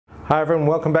Hi everyone,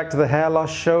 welcome back to the Hair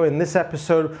Loss Show. In this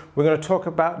episode, we're going to talk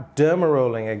about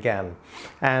derma-rolling again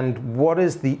and what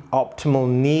is the optimal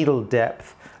needle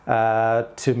depth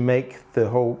to make the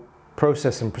whole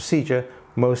process and procedure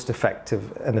most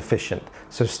effective and efficient.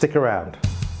 So stick around.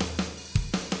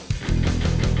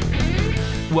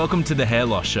 Welcome to the Hair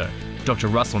Loss Show. Dr.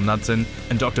 Russell Knudsen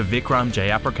and Dr. Vikram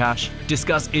Jayaprakash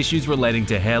discuss issues relating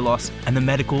to hair loss and the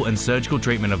medical and surgical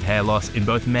treatment of hair loss in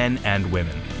both men and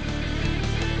women.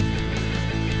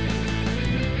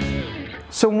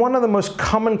 So one of the most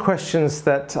common questions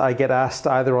that I get asked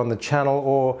either on the channel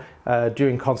or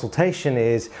during consultation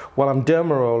is, well, I'm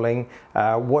derma-rolling,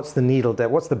 what's the needle depth?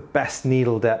 What's the best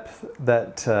needle depth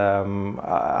that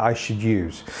I should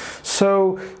use?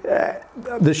 So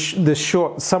the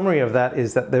short summary of that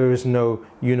is that there is no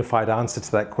unified answer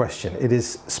to that question. It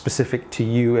is specific to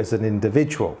you as an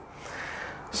individual.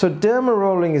 So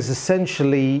derma-rolling is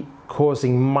essentially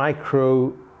causing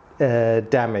micro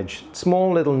damage,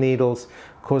 small little needles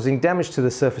causing damage to the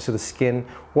surface of the skin.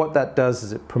 What that does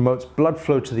is it promotes blood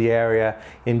flow to the area.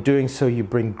 In doing so, you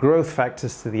bring growth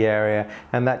factors to the area,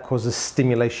 and that causes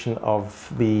stimulation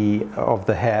of the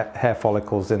hair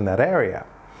follicles in that area.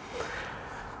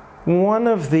 One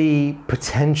of the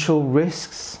potential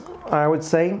risks, I would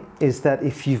say, is that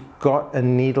if you've got a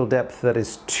needle depth that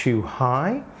is too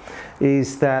high,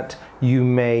 is that you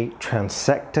may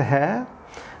transect a hair.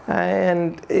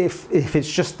 And if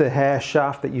it's just the hair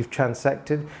shaft that you've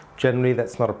transected, generally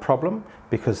that's not a problem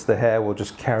because the hair will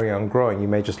just carry on growing. You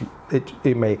may just,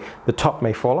 the top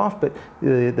may fall off, but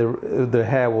the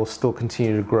hair will still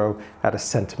continue to grow at 1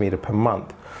 centimeter per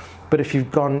month. But if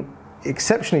you've gone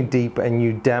exceptionally deep and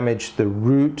you damage the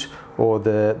root or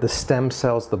the stem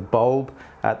cells, the bulb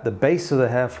at the base of the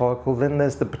hair follicle, then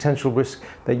there's the potential risk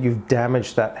that you've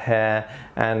damaged that hair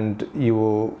and you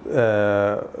will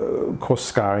cause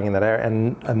scarring in that area,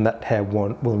 and that hair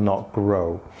will not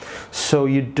grow. So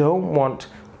you don't want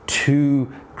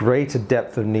too great a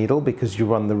depth of needle because you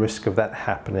run the risk of that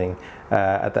happening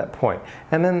at that point.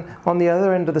 And then on the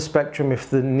other end of the spectrum, if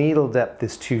the needle depth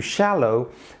is too shallow,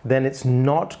 then it's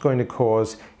not going to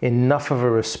cause enough of a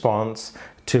response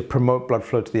to promote blood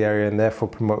flow to the area and therefore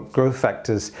promote growth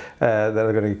factors that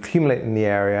are going to accumulate in the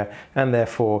area, and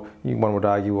therefore one would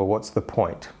argue, well, what's the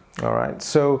point? All right,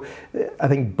 so I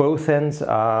think both ends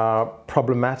are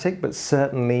problematic, but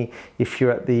certainly if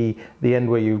you're at the end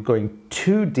where you're going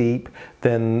too deep,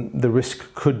 then the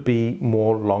risk could be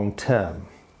more long-term.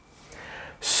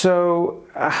 So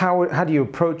how do you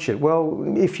approach it?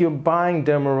 Well, if you're buying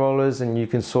derma rollers, and you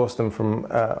can source them from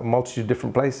a multitude of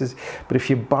different places, but if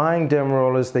you're buying derma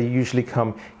rollers, they usually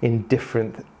come in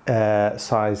different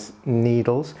size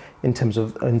needles in terms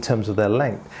of their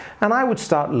length. And I would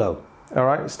start low. All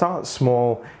right, start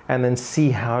small and then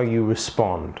see how you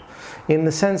respond. In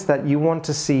the sense that you want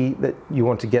to see that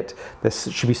there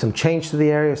should be some change to the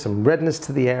area, some redness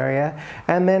to the area,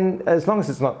 and then as long as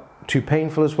it's not too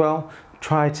painful as well,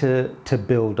 try to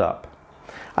build up.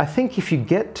 I think if you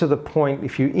get to the point,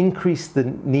 if you increase the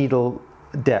needle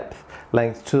depth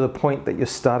length to the point that you're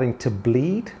starting to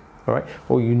bleed, all right,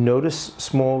 or you notice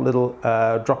small little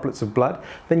droplets of blood,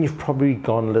 then you've probably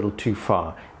gone a little too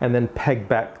far, and then peg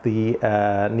back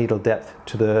the needle depth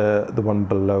to the one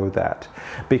below that,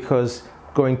 because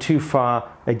going too far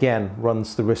again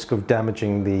runs the risk of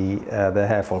damaging the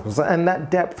hair follicles, and that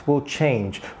depth will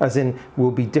change, as in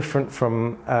will be different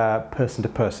from person to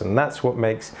person. That's what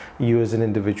makes you as an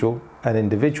individual an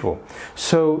individual.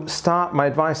 So my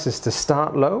advice is to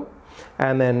start low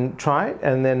and then try it,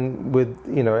 and then with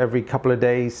every couple of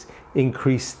days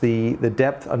increase the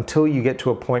depth until you get to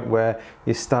a point where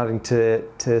you're starting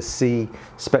to see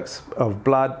specks of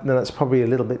blood. Then that's probably a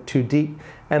little bit too deep,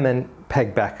 and then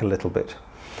peg back a little bit.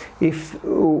 If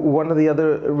one of the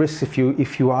other risks,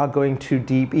 if you are going too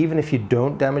deep, even if you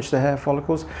don't damage the hair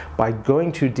follicles, by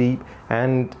going too deep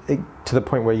and to the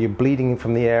point where you're bleeding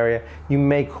from the area, you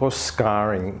may cause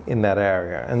scarring in that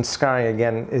area. And scarring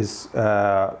again is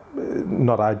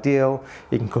not ideal.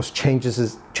 It can cause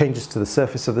changes to the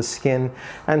surface of the skin,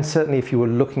 and certainly if you were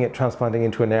looking at transplanting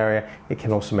into an area, it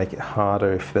can also make it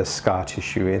harder if there's scar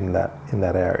tissue in that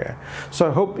area. So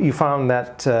I hope you found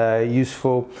that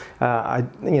useful. I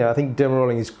think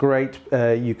derma-rolling is great.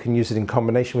 You can use it in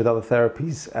combination with other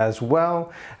therapies as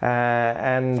well.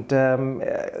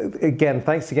 Again,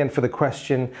 thanks again for the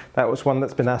question. That was one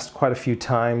that's been asked quite a few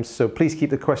times, so please keep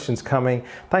the questions coming.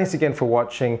 Thanks again for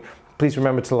watching. Please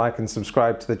remember to like and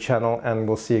subscribe to the channel, and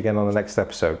we'll see you again on the next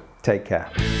episode. Take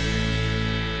care.